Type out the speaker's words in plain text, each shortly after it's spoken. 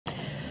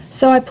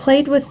So I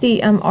played with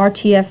the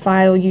RTF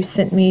file you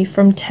sent me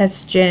from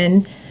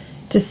TestGen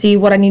to see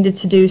what I needed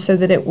to do so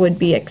that it would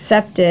be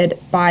accepted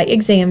by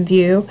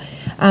ExamView.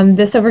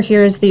 This over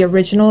here is the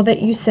original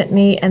that you sent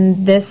me,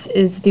 and this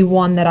is the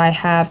one that I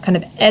have kind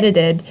of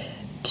edited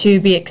to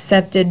be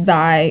accepted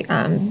by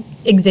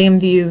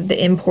ExamView,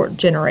 the import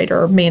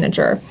generator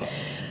manager.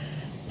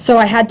 So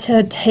I had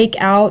to take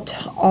out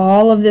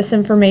all of this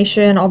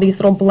information, all these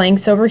little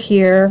blanks over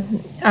here.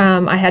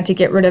 I had to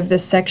get rid of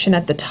this section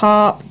at the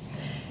top.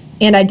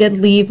 And I did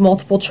leave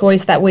multiple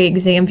choice, that way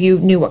ExamView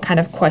knew what kind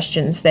of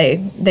questions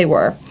they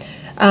were.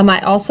 I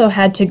also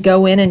had to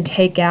go in and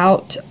take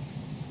out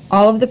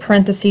all of the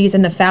parentheses,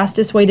 and the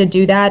fastest way to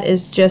do that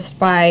is just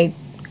by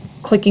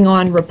clicking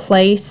on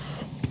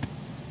Replace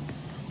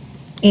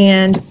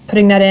and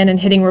putting that in and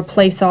hitting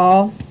Replace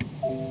All,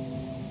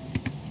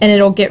 and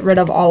it'll get rid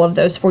of all of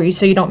those for you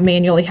so you don't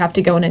manually have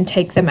to go in and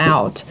take them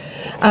out.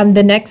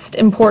 The next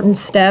important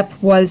step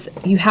was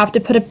you have to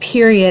put a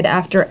period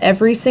after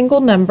every single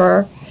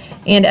number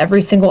and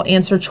every single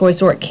answer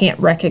choice, or it can't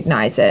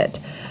recognize it.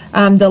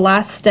 The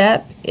last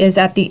step is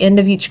at the end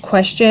of each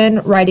question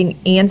writing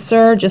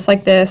answer just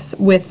like this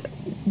with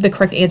the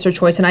correct answer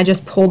choice, and I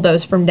just pulled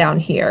those from down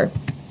here.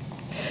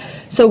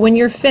 So when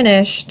you're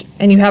finished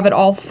and you have it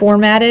all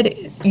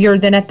formatted, you're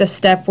then at the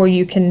step where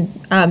you can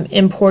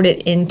import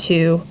it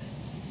into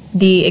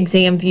the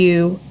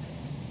ExamView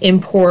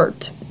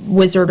import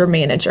wizard or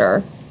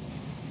manager.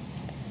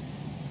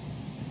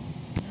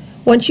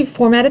 Once you've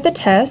formatted the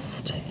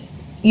test,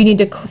 you need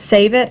to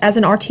save it as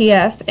an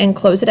RTF and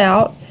close it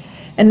out,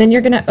 and then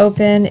you're going to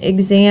open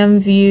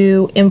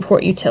ExamView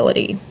Import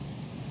Utility.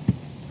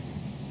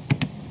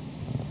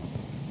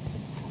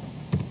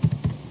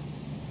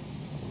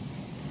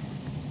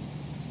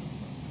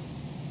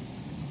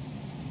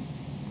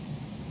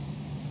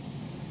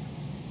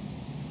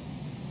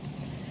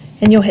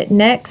 And you'll hit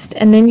Next,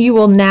 and then you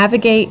will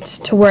navigate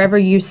to wherever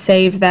you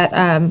saved that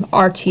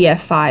RTF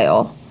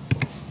file.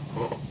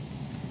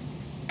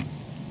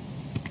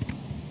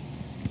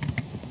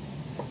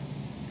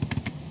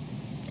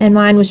 And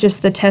mine was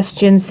just the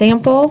TestGen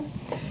sample,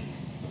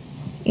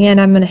 and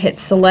I'm going to hit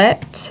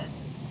Select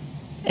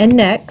and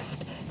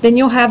Next. Then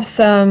you'll have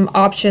some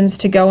options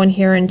to go in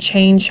here and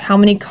change how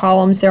many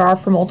columns there are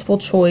for multiple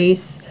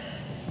choice.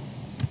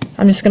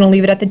 I'm just going to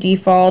leave it at the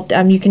default.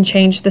 You can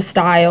change the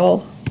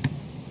style,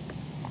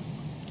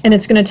 and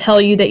it's going to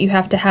tell you that you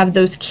have to have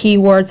those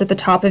keywords at the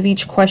top of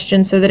each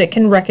question so that it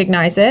can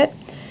recognize it.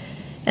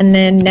 And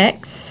then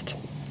Next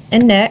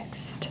and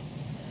Next.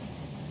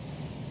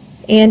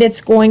 And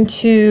it's going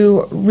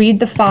to read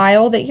the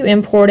file that you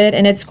imported,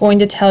 and it's going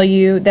to tell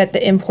you that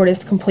the import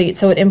is complete.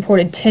 So it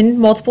imported 10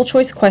 multiple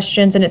choice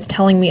questions, and it's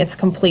telling me it's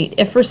complete.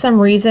 If for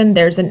some reason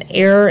there's an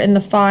error in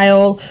the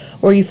file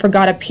or you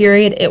forgot a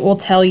period, it will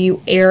tell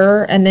you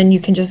error, and then you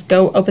can just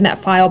go open that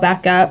file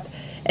back up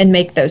and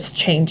make those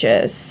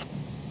changes.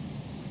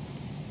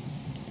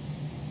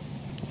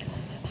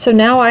 So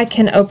now I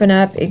can open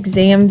up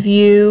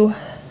ExamView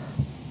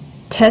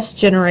Test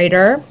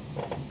Generator.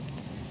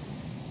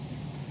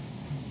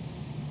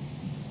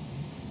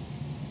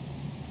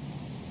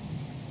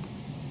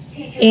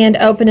 And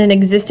open an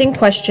existing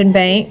question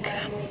bank,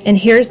 and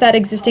here's that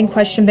existing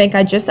question bank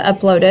I just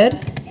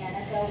uploaded,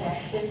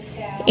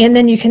 and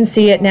then you can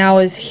see it now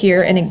is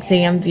here in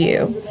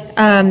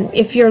ExamView.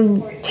 If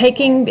you're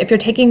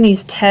taking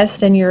these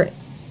tests and you're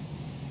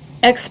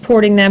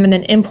exporting them and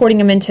then importing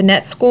them into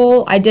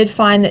NetSchool, I did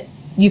find that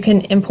you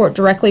can import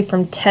directly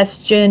from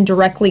TestGen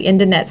directly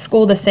into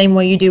NetSchool the same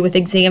way you do with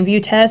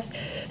ExamView test.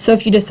 So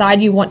if you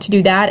decide you want to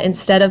do that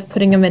instead of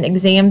putting them in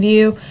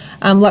ExamView,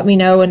 let me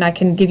know and I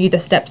can give you the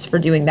steps for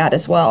doing that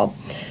as well.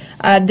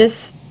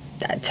 This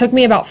took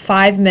me about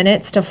 5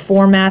 minutes to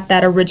format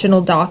that original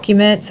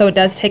document, so it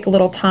does take a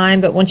little time,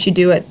 but once you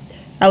do it,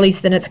 at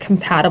least then it's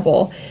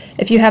compatible.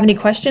 If you have any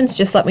questions,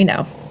 just let me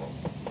know.